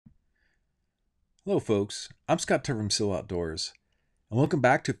Hello, folks. I'm Scott Tucker from Still Outdoors, and welcome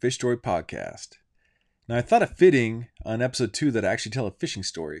back to Fish Story Podcast. Now, I thought it fitting on episode 2 that I actually tell a fishing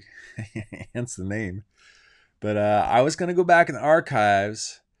story, hence the name. But I was going to go back in the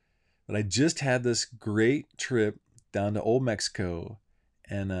archives, but I just had this great trip down to Old Mexico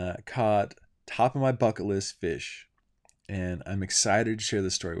and caught top of my bucket list fish. And I'm excited to share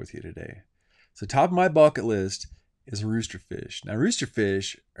this story with you today. So, top of my bucket list is rooster fish. Now, rooster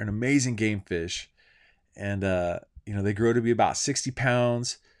fish are an amazing game fish, and they grow to be about 60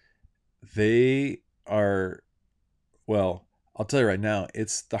 pounds. They are, well, I'll tell you right now,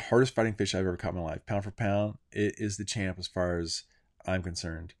 it's the hardest fighting fish I've ever caught in my life. Pound for pound, it is the champ as far as I'm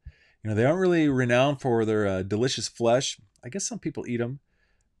concerned. They aren't really renowned for their delicious flesh. I guess some people eat them,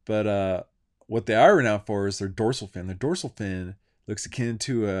 but what they are renowned for is their dorsal fin. The dorsal fin looks akin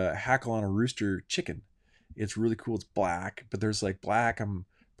to a hackle on a rooster chicken. It's really cool. It's black, but there's like black and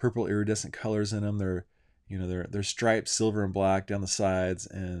purple iridescent colors in them. They're striped silver and black down the sides,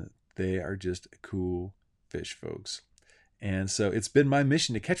 and they are just cool fish, folks. And so it's been my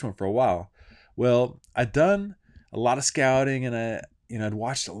mission to catch one for a while. Well, I'd done a lot of scouting, and I'd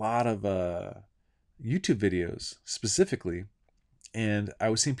watched a lot of YouTube videos specifically, and I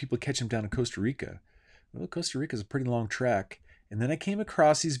was seeing people catch them down in Costa Rica. Well, Costa Rica is a pretty long trek, and then I came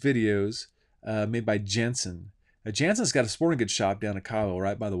across these videos made by Jensen. Jensen's got a sporting goods shop down in Cabo,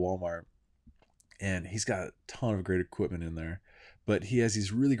 right by the Walmart, and he's got a ton of great equipment in there. But he has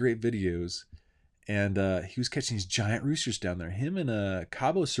these really great videos, and he was catching these giant roosters down there. Him and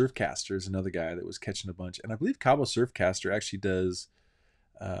Cabo Surfcaster is another guy that was catching a bunch, and I believe Cabo Surfcaster actually does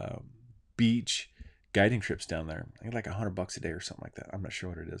beach guiding trips down there. I think like $100 a day or something like that. I'm not sure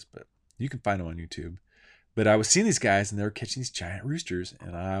what it is, but you can find them on YouTube. But I was seeing these guys, and they were catching these giant roosters,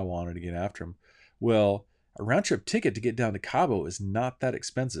 and I wanted to get after them. Well, a round trip ticket to get down to Cabo is not that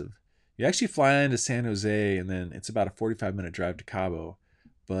expensive. You actually fly into San Jose, and then it's about a 45-minute drive to Cabo.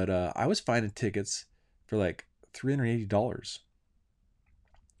 But I was finding tickets for like $380.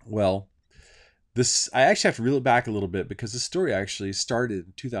 Well, this I actually have to reel it back a little bit because this story actually started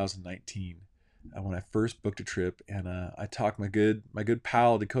in 2019 when I first booked a trip, and I talked my good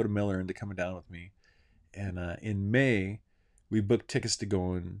pal Dakota Miller into coming down with me. And in May, we booked tickets to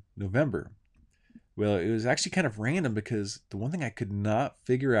go in November. Well, it was actually kind of random because the one thing I could not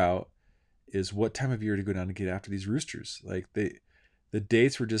figure out is what time of year to go down to get after these roosters. Like the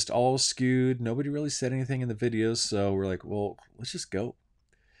dates were just all skewed. Nobody really said anything in the videos, so we're like, well, let's just go.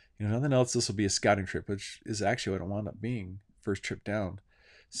 Nothing else. This will be a scouting trip, which is actually what it wound up being. First trip down.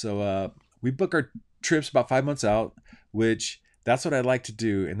 So we book our trips about 5 months out, which that's what I like to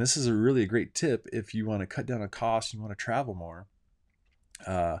do. And this is a great tip if you want to cut down on costs, you want to travel more.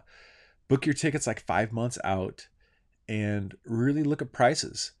 Uh, Book your tickets like 5 months out and really look at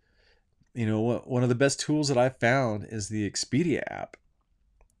prices. One of the best tools that I've found is the Expedia app.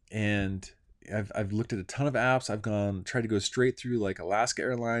 And I've looked at a ton of apps. Tried to go straight through like Alaska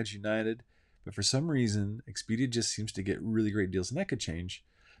Airlines, United, but for some reason, Expedia just seems to get really great deals, and that could change.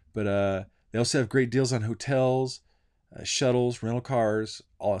 But they also have great deals on hotels, shuttles, rental cars,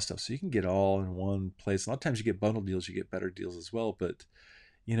 all that stuff. So you can get all in one place. A lot of times you get bundle deals, you get better deals as well. But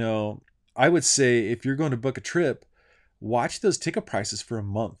you know, I would say if you're going to book a trip, watch those ticket prices for a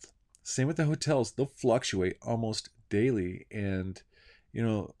month. Same with the hotels; they'll fluctuate almost daily. And you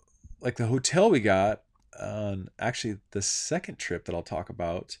know, like the hotel we got on actually the second trip that I'll talk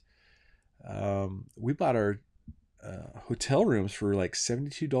about, we bought our hotel rooms for like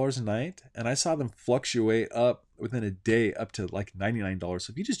 $72 a night, and I saw them fluctuate up within a day up to like $99.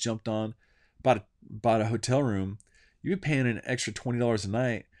 So if you just jumped on, bought a hotel room, you'd be paying an extra $20 a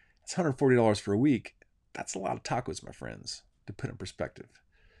night. It's $140 for a week. That's a lot of tacos, my friends, to put in perspective.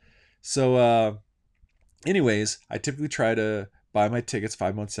 So, anyways, I typically try to buy my tickets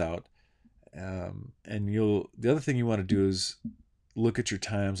 5 months out. And the other thing you want to do is look at your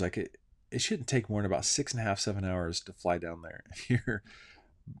times. Like it shouldn't take more than about 6.5, 7 hours to fly down there. If you're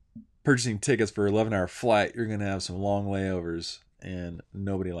purchasing tickets for an 11-hour flight, you're going to have some long layovers, and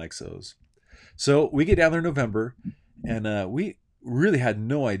nobody likes those. So we get down there in November, and we really had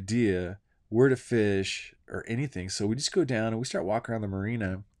no idea where to fish or anything. So we just go down and we start walking around the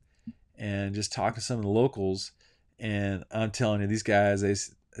marina and just talk to some of the locals. And I'm telling you, these guys,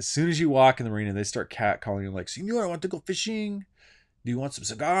 as soon as you walk in the marina, they start catcalling you like, "Senor, I want to go fishing. Do you want some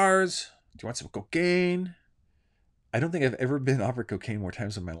cigars? Do you want some cocaine?" I don't think I've ever been offered cocaine more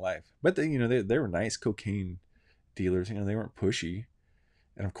times in my life. But they were nice cocaine dealers. They weren't pushy.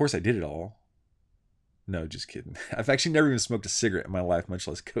 And of course I did it all. No, just kidding. I've actually never even smoked a cigarette in my life, much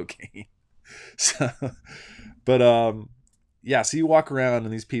less cocaine. So, but yeah, so you walk around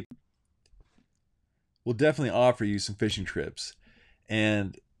and these people. will definitely offer you some fishing trips,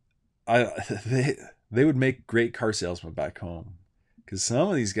 and I they would make great car salesmen back home, because some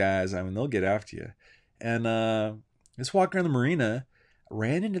of these guys, I mean, they'll get after you. And just walking around the marina,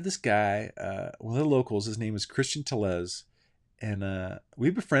 ran into this guy, one of the locals. His name is Christian Telez, and we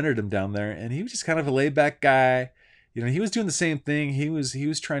befriended him down there. And he was just kind of a laid back guy. You know, he was doing the same thing. He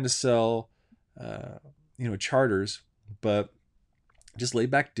was trying to sell, charters, but just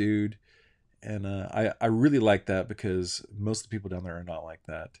laid back dude. And I really like that, because most of the people down there are not like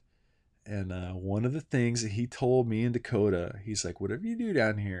that. And one of the things that he told me in Dakota, he's like, whatever you do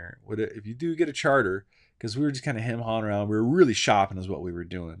down here, if you do get a charter, because we were just kind of hem hawing around, we were really shopping is what we were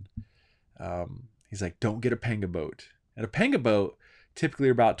doing. He's like, don't get a panga boat. And a panga boat typically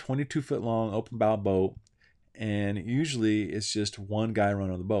are about 22-foot long, open bow boat, and usually it's just one guy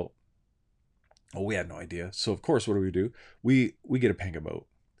running the boat. Oh, we had no idea. So of course, what do? We get a panga boat.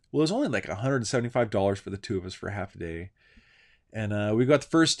 Well, it was only like $175 for the two of us for half a day. And we got the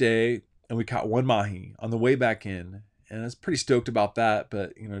first day, and we caught one mahi on the way back in. And I was pretty stoked about that,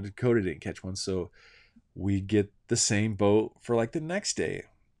 but Dakota didn't catch one. So we get the same boat for like the next day.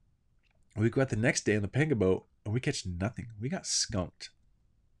 We go out the next day on the panga boat, and we catch nothing. We got skunked.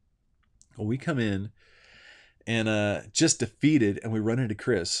 Well, we come in and just defeated, and we run into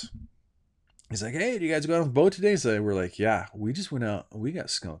Chris. He's like, hey, do you guys go out on the boat today? So we're like, yeah, we just went out and we got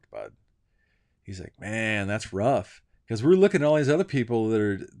skunked, bud. He's like, man, that's rough. Because we're looking at all these other people that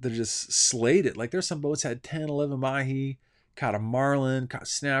are just slayed it. Like there's some boats had 10, 11 mahi, caught a marlin, caught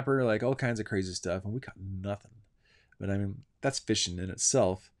snapper, like all kinds of crazy stuff. And we caught nothing. But I mean, that's fishing in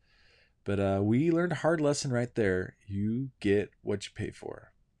itself. But we learned a hard lesson right there. You get what you pay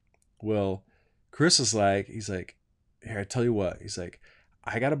for. Well, Chris is like, he's like, here, I tell you what. He's like,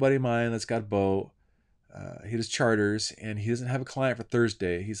 I got a buddy of mine that's got a boat. He does charters, and he doesn't have a client for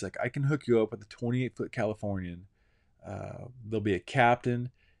Thursday. He's like, I can hook you up with a 28-foot Californian. There'll be a captain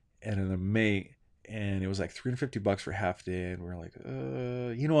and then a mate, and it was like $350 for half a day. And we're like,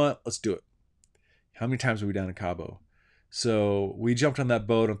 you know what? Let's do it. How many times were we down in Cabo? So we jumped on that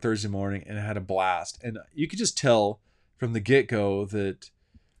boat on Thursday morning and had a blast. And you could just tell from the get-go that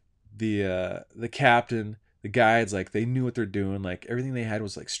the captain, the guides, like they knew what they're doing. Like everything they had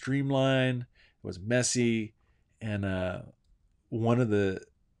was like streamlined, it was messy, and one of the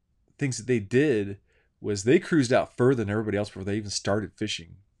things that they did was they cruised out further than everybody else before they even started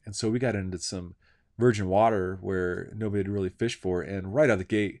fishing. And so we got into some virgin water where nobody had really fished for, and right out of the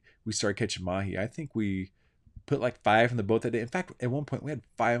gate we started catching mahi. I think we put like 5 in the boat that day. In fact, at one point we had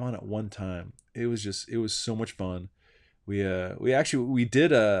 5 on at one time. It was so much fun. We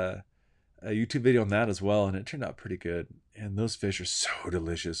did a YouTube video on that as well, and it turned out pretty good. And those fish are so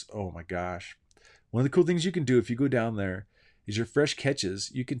delicious. Oh my gosh. One of the cool things you can do if you go down there is your fresh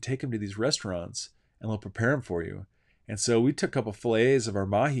catches, you can take them to these restaurants and they'll prepare them for you. And so we took a couple fillets of our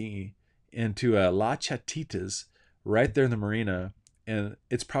mahi into La Chatitas right there in the marina, and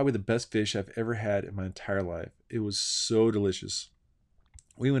it's probably the best fish I've ever had in my entire life. It was so delicious.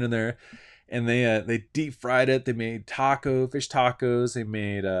 We went in there, and they deep fried it. They made fish tacos. They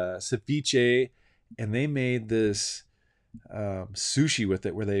made ceviche, and they made this sushi with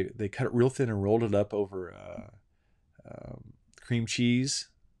it, where they cut it real thin and rolled it up over cream cheese,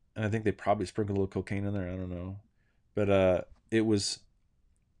 and I think they probably sprinkled a little cocaine in there. I don't know, but it was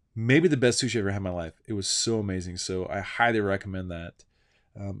maybe the best sushi I've ever had in my life. It was so amazing. So I highly recommend that.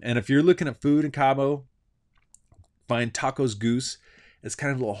 And if you're looking at food in Cabo, find Tacos Goose. It's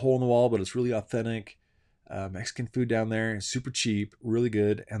kind of a little hole in the wall, but it's really authentic. Mexican food down there, super cheap, really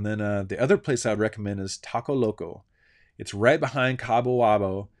good. And then the other place I would recommend is Taco Loco. It's right behind Cabo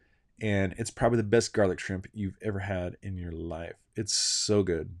Wabo, and it's probably the best garlic shrimp you've ever had in your life. It's so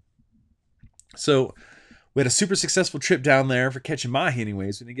good. So we had a super successful trip down there for catching mahi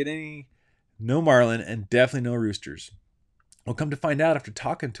anyways. We didn't get no marlin, and definitely no roosters. Well, come to find out after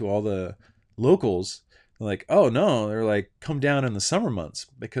talking to all the locals, they're like, oh no, they're like, come down in the summer months,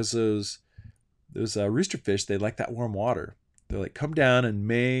 because those rooster fish, they like that warm water. They're like, come down in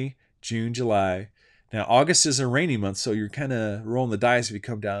May, June, July. Now August is a rainy month, so you're kind of rolling the dice if you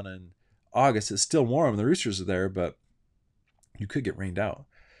come down in August. It's still warm, the roosters are there, but you could get rained out.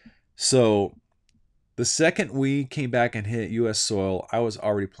 So the second we came back and hit U.S. soil, I was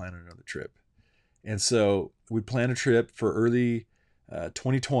already planning another trip. And so we planned a trip for early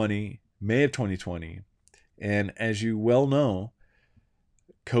 2020, May of 2020. And as you well know,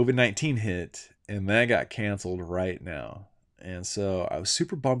 COVID-19 hit, and that got canceled right now. And so I was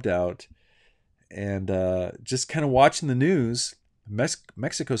super bummed out, and just kind of watching the news.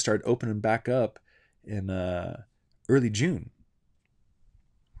 Mexico started opening back up in early June.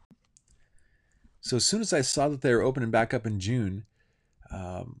 So as soon as I saw that they were opening back up in June,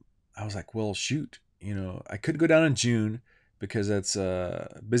 I was like, well, shoot, I could go down in June because that's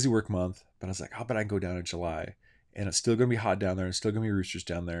a busy work month. But I was like, how about I go down in July? And it's still going to be hot down there. It's still going to be roosters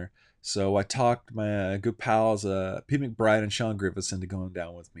down there. So I talked my good pals, Pete McBride and Sean Griffiths, into going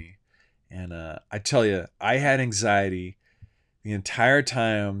down with me. And I tell you, I had anxiety the entire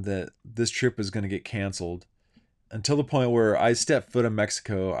time that this trip was going to get canceled, until the point where I stepped foot in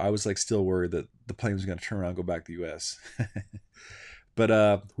Mexico. I was like still worried that the plane was going to turn around and go back to the U.S.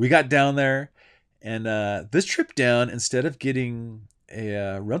 But we got down there, and this trip down, instead of getting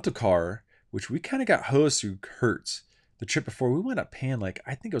a rental car, which we kind of got hosed through Hertz, the trip before, we went up paying like,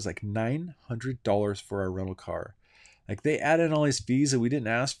 I think it was like $900 for our rental car. Like, they added in all these fees that we didn't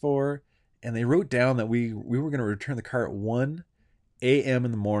ask for, and they wrote down that we were going to return the car at 1 a.m.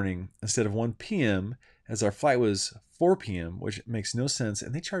 in the morning instead of 1 p.m., as our flight was 4 p.m., which makes no sense.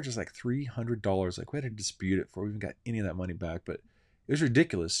 And they charged us like $300. Like, we had to dispute it before we even got any of that money back, but it was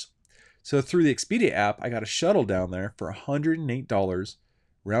ridiculous. So through the Expedia app, I got a shuttle down there for $108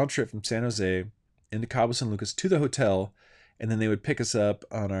 round trip from San Jose into Cabo San Lucas to the hotel, and then they would pick us up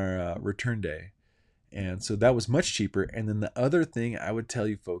on our return day. And so that was much cheaper. And then the other thing I would tell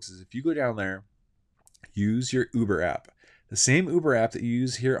you folks is, if you go down there, use your Uber app. The same Uber app that you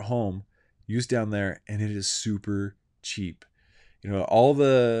use here at home, use down there, and it is super cheap. All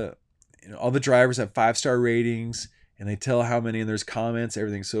the drivers have 5-star ratings, and they tell how many, and there's comments,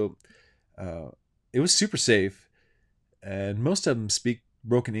 everything. So it was super safe, and most of them speak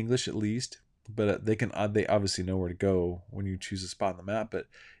broken English at least, but they obviously know where to go when you choose a spot on the map. But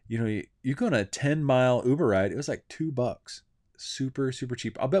you go on a 10-mile Uber ride, it was like $2. Super, super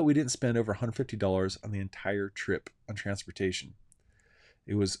cheap. I'll bet we didn't spend over $150 on the entire trip on transportation.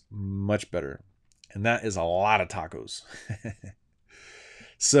 It was much better. And that is a lot of tacos.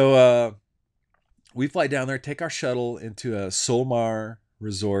 So we fly down there, take our shuttle into a Solmar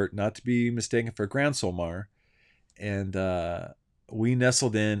resort, not to be mistaken for Grand Solmar. And we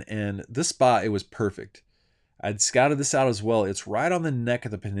nestled in, and this spot, it was perfect. I'd scouted this out as well. It's right on the neck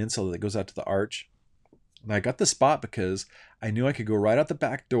of the peninsula that goes out to the arch. And I got the spot because I knew I could go right out the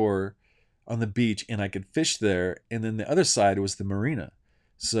back door on the beach, and I could fish there. And then the other side was the marina.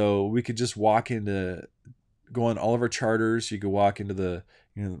 So we could just go on all of our charters. You could walk into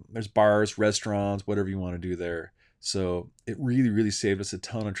there's bars, restaurants, whatever you want to do there. So it really, really saved us a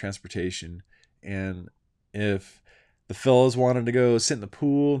ton of transportation. And if the fellas wanted to go sit in the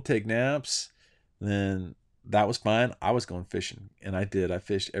pool, take naps, then that was fine. I was going fishing, and I did. I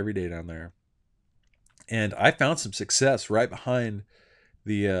fished every day down there. And I found some success right behind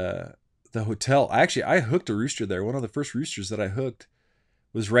the hotel. I hooked a rooster there. One of the first roosters that I hooked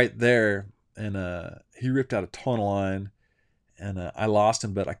was right there, and he ripped out a ton of line, and I lost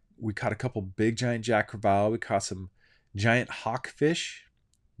him, but we caught a couple big giant jack crevalle. We caught some giant hawkfish.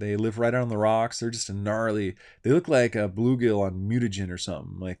 They live right on the rocks. They're just they look like a bluegill on mutagen or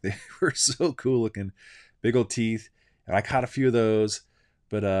something. Like, they were so cool looking, big old teeth. And I caught a few of those,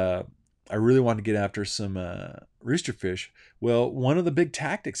 but I really wanted to get after some rooster fish. Well, one of the big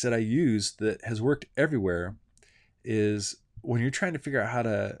tactics that I use that has worked everywhere is, when you're trying to figure out how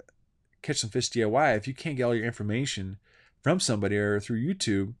to catch some fish DIY, if you can't get all your information from somebody or through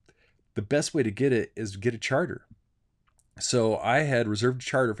YouTube, the best way to get it is to get a charter. So I had reserved a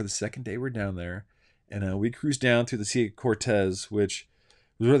charter for the second day we're down there, and we cruised down through the Sea of Cortez, which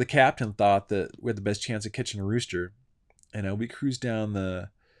was where the captain thought that we had the best chance of catching a rooster. And we cruised down the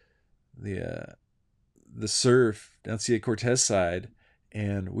surf down Sea of Cortez side,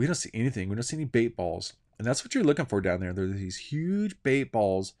 and we don't see anything. We don't see any bait balls. And that's what you're looking for down there. There's these huge bait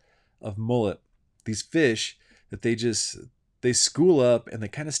balls of mullet, these fish that they school up, and they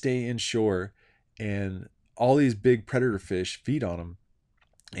kind of stay inshore, and all these big predator fish feed on them.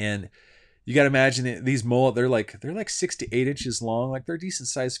 And you got to imagine that these mullet, they're like 6 to 8 inches long. Like, they're decent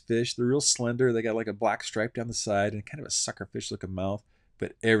sized fish. They're real slender. They got like a black stripe down the side and kind of a suckerfish looking mouth,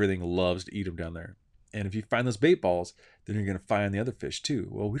 but everything loves to eat them down there. And if you find those bait balls, then you're going to find the other fish too.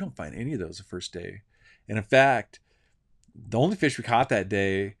 Well, we don't find any of those the first day. And in fact, the only fish we caught that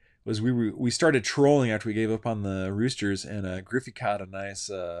day was we started trolling after we gave up on the roosters, and Griffey caught a nice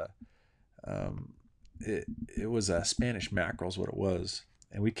it was a Spanish mackerel is what it was,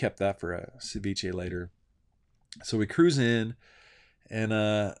 and we kept that for a ceviche later. So we cruise in, and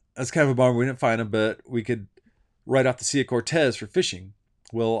that's kind of a bummer we didn't find them, but we could ride off the Sea of Cortez for fishing.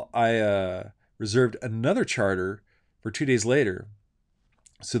 Well, I reserved another charter for 2 days later.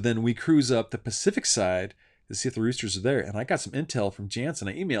 So then we cruise up the Pacific side to see if the roosters are there. And I got some intel from Jansen.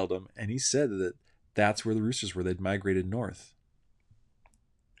 I emailed him, and he said that that's where the roosters were. They'd migrated north.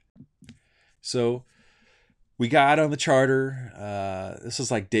 So we got on the charter. This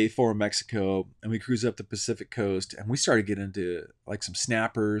was like day 4 in Mexico, and we cruised up the Pacific coast, and we started getting into like some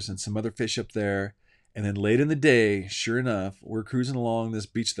snappers and some other fish up there. And then late in the day, sure enough, we're cruising along this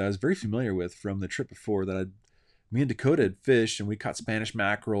beach that I was very familiar with from the trip before. Me and Dakota had fished, and we caught Spanish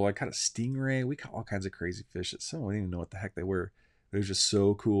mackerel. I caught a stingray. We caught all kinds of crazy fish that some I didn't even know what the heck they were. It was just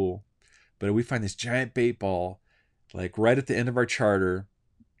so cool. But we find this giant bait ball, like right at the end of our charter,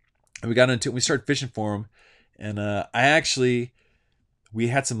 and we got into it. We started fishing for them, and we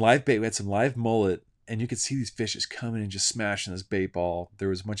had some live bait. We had some live mullet, and you could see these fishes coming and just smashing this bait ball. There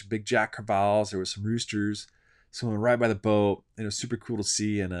was a bunch of big jack crevalles. There was some roosters swimming right by the boat. And it was super cool to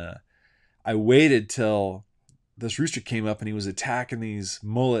see. And I waited till this rooster came up and he was attacking these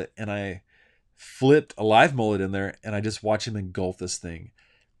mullet, and I flipped a live mullet in there, and I just watched him engulf this thing.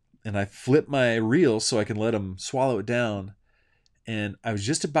 And I flipped my reel so I can let him swallow it down. And I was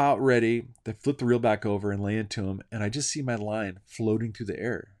just about ready to flip the reel back over and lay into him, and I just see my line floating through the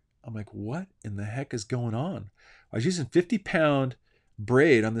air. I'm like, what in the heck is going on? I was using 50-pound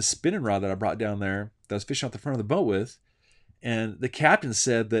braid on this spinning rod that I brought down there that I was fishing off the front of the boat with. And the captain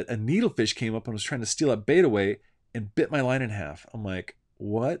said that a needlefish came up and was trying to steal that bait away and bit my line in half. I'm like,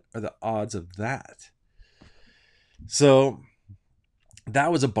 what are the odds of that? So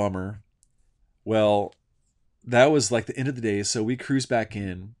that was a bummer. Well, that was like the end of the day. So we cruised back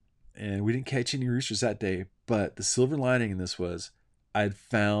in, and we didn't catch any roosters that day. But the silver lining in this was I'd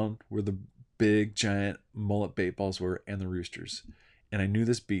found where the big giant mullet bait balls were and the roosters. And I knew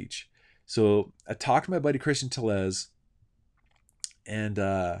this beach. So I talked to my buddy Christian Telez, and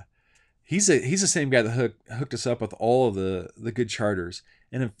he's the same guy that hooked us up with all of the good charters.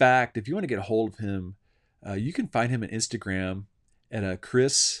 And in fact, if you want to get a hold of him, you can find him on Instagram at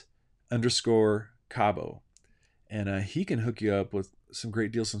Chris underscore Cabo. And he can hook you up with some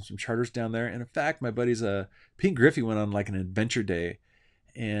great deals on some charters down there. And in fact, my buddies Pete Griffey went on like an adventure day,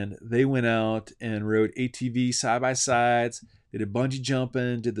 and they went out and rode ATV side by sides. They did bungee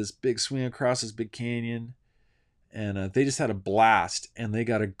jumping, did this big swing across this big canyon, and they just had a blast. And they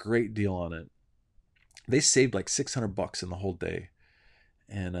got a great deal on it. They saved like $600 in the whole day.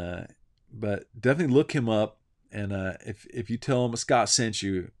 And but definitely look him up. And if you tell him Scott sent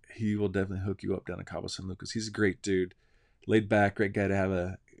you, he will definitely hook you up down in Cabo San Lucas. He's a great dude, laid back, great guy to have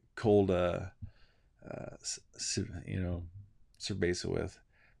a cold, cerveza with.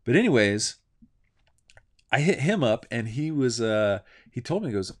 But anyways, I hit him up, and he told me,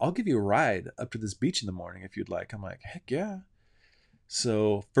 he goes, I'll give you a ride up to this beach in the morning if you'd like. I'm like, heck yeah.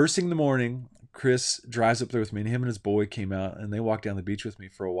 So first thing in the morning, Chris drives up there with me, and him and his boy came out, and they walked down the beach with me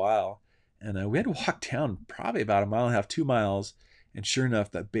for a while. And we had to walk down probably about 1.5 miles, 2 miles. And sure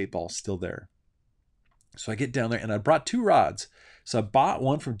enough, that bait ball's still there. So I get down there, and I brought 2 rods. So I bought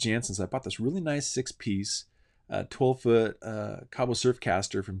one from Jansen's. I bought this really nice 6-piece, 12-foot Cabo Surf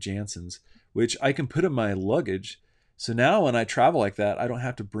caster from Jansen's, which I can put in my luggage. So now when I travel like that, I don't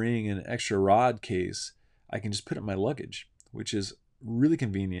have to bring an extra rod case. I can just put it in my luggage, which is really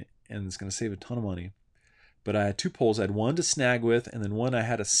convenient, and it's going to save a ton of money. But I had 2 poles. I had one to snag with, and then one I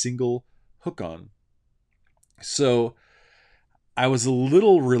had a single hook on. So I was a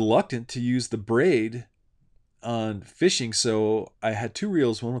little reluctant to use the braid on fishing, so I had 2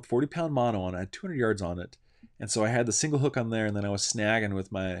 reels, one with 40-pound mono on it. I had 200 yards on it, and so I had the single hook on there, and then I was snagging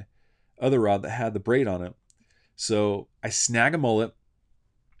with my other rod that had the braid on it. So I snag a mullet,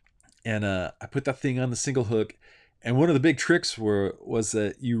 and I put that thing on the single hook. And one of the big tricks was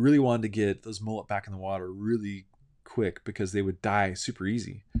that you really wanted to get those mullet back in the water really quick, because they would die super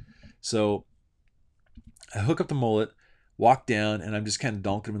easy. So I hook up the mullet, walk down, and I'm just kind of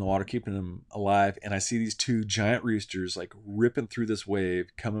dunking them in the water, keeping them alive. And I see these 2 giant roosters like ripping through this wave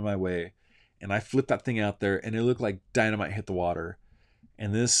coming my way. And I flip that thing out there, and it looked like dynamite hit the water.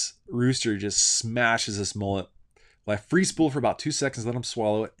 And this rooster just smashes this mullet. Well, I free spool for about 2 seconds, let him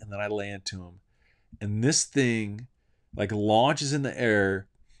swallow it, and then I lay into him. And this thing like launches in the air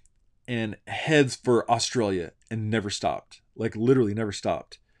and heads for Australia and never stopped. Like literally never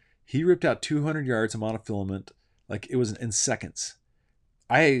stopped. He ripped out 200 yards of monofilament. Like it was in seconds.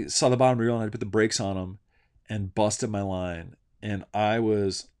 I saw the bottom of the reel, and I put the brakes on him and busted my line. And I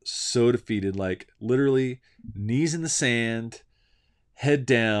was so defeated, like literally knees in the sand, head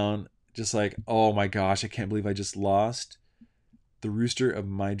down, just like, oh my gosh, I can't believe I just lost the rooster of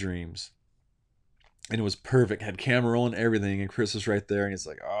my dreams. And it was perfect. Had camera rolling, everything, and Chris was right there, and he's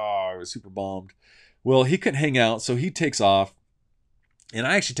like, oh, I was super bummed. Well, he couldn't hang out, so he takes off. And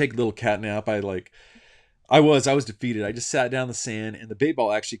I actually take a little cat nap. I was defeated. I just sat down in the sand, and the bait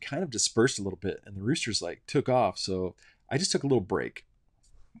ball actually kind of dispersed a little bit, and the roosters like took off. So I just took a little break.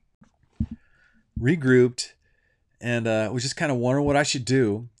 regrouped, and was just kind of wondering what I should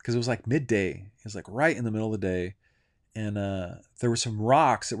do because it was like midday. It was like right in the middle of the day, and there were some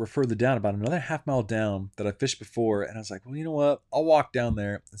rocks that were further down, about another half-mile down, that I fished before. And I was like, well, you know what? I'll walk down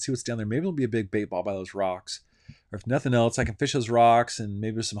there and see what's down there. Maybe it'll be a big bait ball by those rocks, or if nothing else, I can fish those rocks, and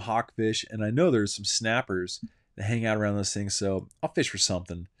maybe there's some hawkfish. And I know there's some snappers that hang out around those things, so I'll fish for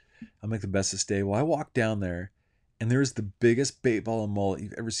something. I'll make the best of this day. Well, I walked down there, and there was the biggest bait ball and mullet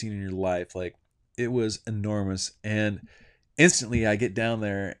you've ever seen in your life. Like, it was enormous, and instantly I get down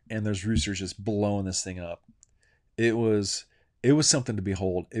there, and there's roosters just blowing this thing up. It was it was something to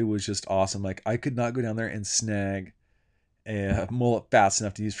behold. It was just awesome. Like, I could not go down there and snag a mullet fast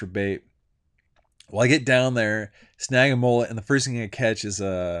enough to use for bait. Well, I get down there, snag a mullet, and the first thing I catch is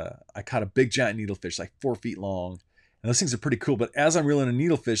I caught a big giant needlefish, like 4 feet long. And those things are pretty cool. But as I'm reeling a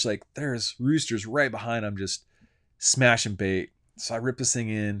needlefish, like, there's roosters right behind them just smashing bait. So I rip this thing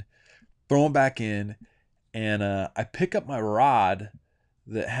in, throw them back in, and I pick up my rod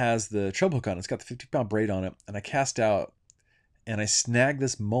that has the treble hook on it. It's got the 50-pound braid on it, and I cast out, and I snag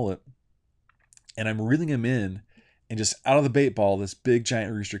this mullet, and I'm reeling him in, and just out of the bait ball, this big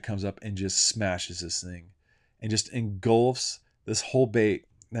giant rooster comes up and just smashes this thing, and just engulfs this whole bait.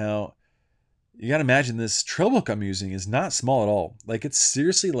 Now, you got to imagine this treble hook I'm using is not small at all. Like, it's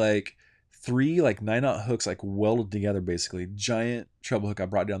seriously like three like 9/0 hooks, like welded together, basically. Giant treble hook I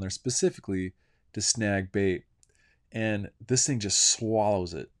brought down there specifically to snag bait. And this thing just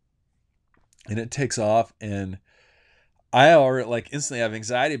swallows it, and it takes off. And I already, like, instantly have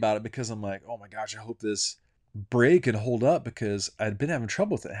anxiety about it, because I'm like, oh my gosh, I hope this braid can hold up, because I'd been having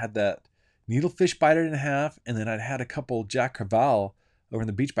trouble with it. I had that needlefish bite it in half, and then I'd had a couple Jack Crevalle over on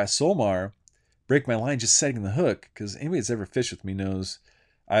the beach by Solmar break my line just setting the hook. Because anybody that's ever fished with me knows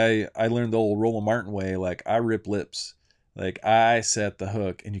I learned the old Roland Martin way. Like, I rip lips. Like, I set the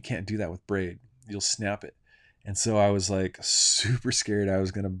hook, and you can't do that with braid. You'll snap it. And so I was like super scared I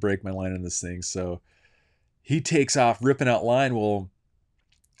was going to break my line in this thing. So he takes off ripping out line. Well,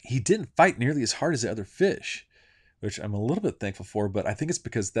 he didn't fight nearly as hard as the other fish, which I'm a little bit thankful for, but I think it's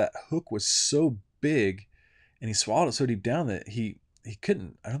because that hook was so big and he swallowed it so deep down that he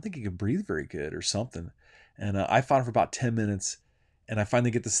couldn't, I don't think he could breathe very good or something. And I fought him for about 10 minutes, and I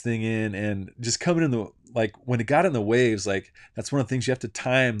finally get this thing in, and just coming in the, like, when it got in the waves, like, that's one of the things, you have to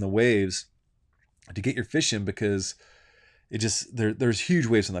time the waves to get your fish in, because it just, there's huge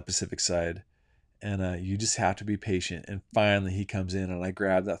waves on that Pacific side, and you just have to be patient. And finally he comes in, and I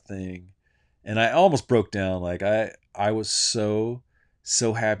grab that thing, and I almost broke down. Like, I was so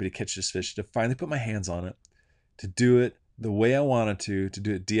happy to catch this fish, to finally put my hands on it, to do it the way I wanted to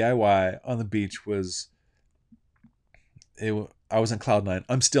do it DIY on the beach. Was it? I was on cloud nine.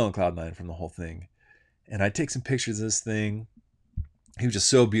 I'm still on cloud nine from the whole thing. And I take some pictures of this thing. He was just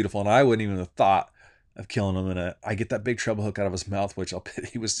so beautiful, and I wouldn't even have thought of killing him. And I get that big treble hook out of his mouth, which I'll bet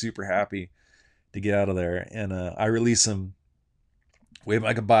he was super happy to get out of there. And I release him, wave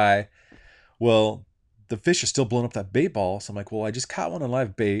my goodbye. Well, the fish are still blowing up that bait ball. So I'm like, well, I just caught one on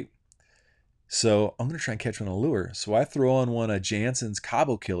live bait, so I'm going to try and catch one on a lure. So I throw on one of Jansen's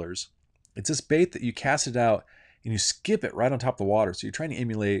Cabo Killers. It's this bait that you cast it out and you skip it right on top of the water. So you're trying to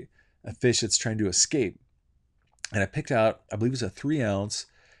emulate a fish that's trying to escape. And I picked out, I believe it was a 3-ounce.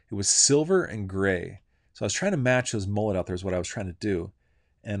 It was silver and gray. So I was trying to match those mullet out there is what I was trying to do.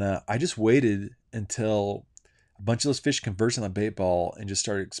 And I just waited until a bunch of those fish converged on the bait ball and just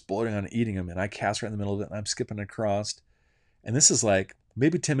started exploding on and eating them. And I cast right in the middle of it, and I'm skipping across. And this is like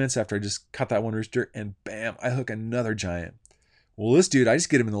maybe 10 minutes after I just caught that one rooster, and bam, I hook another giant. Well, this dude, I just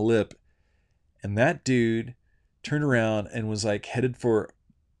get him in the lip, and that dude turned around and was like headed for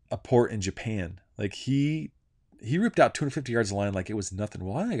a port in Japan. Like, he ripped out 250 yards of line like it was nothing.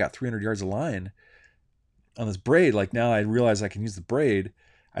 Well, I got 300 yards of line on this braid. Like, now I realize I can use the braid.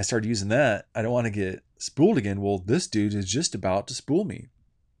 I started using that. I don't want to get spooled again. Well, this dude is just about to spool me.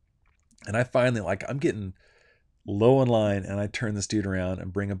 And I finally, like, I'm getting low on line, and I turn this dude around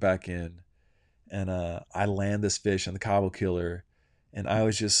and bring him back in. And I land this fish on the Cabo Killer. And I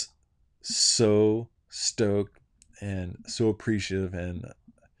was just so stoked and so appreciative. And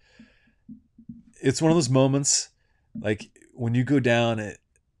it's one of those moments, like, when you go down it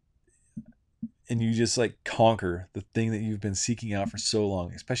and you just like conquer the thing that you've been seeking out for so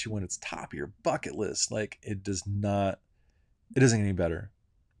long, especially when it's top of your bucket list. Like, it doesn't get any better.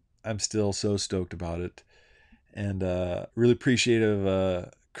 I'm still so stoked about it. And really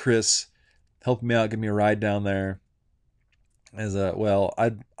appreciative Chris helped me out, give me a ride down there. As well,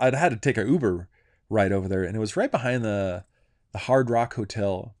 I'd had to take an Uber ride over there, and it was right behind the Hard Rock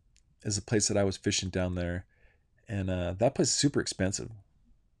Hotel is the place that I was fishing down there. And that place is super expensive.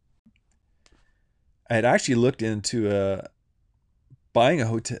 I had actually looked into buying a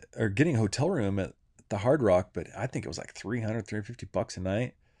hotel or getting a hotel room at the Hard Rock, but I think it was like 350 bucks a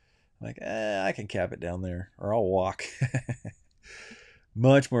night. I'm like, I can cap it down there, or I'll walk.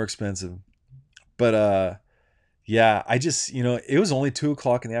 Much more expensive. But yeah, I just, it was only 2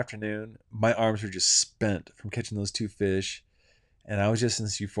 o'clock in the afternoon. My arms were just spent from catching those two fish, and I was just in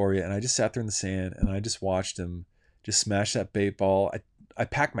this euphoria. And I just sat there in the sand and I just watched him just smash that bait ball. I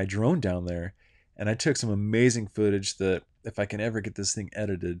packed my drone down there, and I took some amazing footage that if I can ever get this thing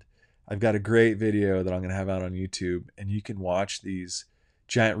edited, I've got a great video that I'm gonna have out on YouTube, and you can watch these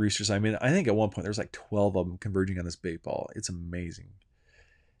giant roosters. I mean, I think at one point there was like 12 of them converging on this bait ball. It's amazing.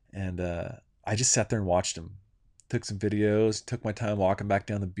 And I just sat there and watched them. Took some videos, took my time walking back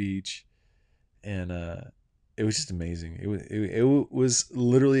down the beach, and it was just amazing. It was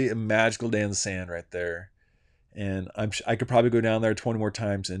literally a magical day in the sand right there. And I could probably go down there 20 more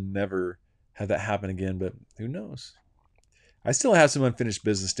times and never have that happen again. But who knows? I still have some unfinished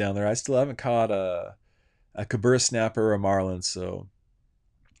business down there. I still haven't caught a Cabura snapper or a marlin. So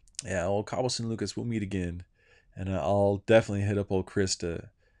yeah, old Cobblestone Lucas, we'll meet again, and I'll definitely hit up old Chris to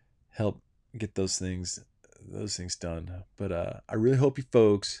help get those things done. But I really hope you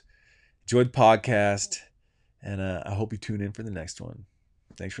folks enjoyed the podcast, and I hope you tune in for the next one.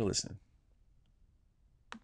 Thanks for listening.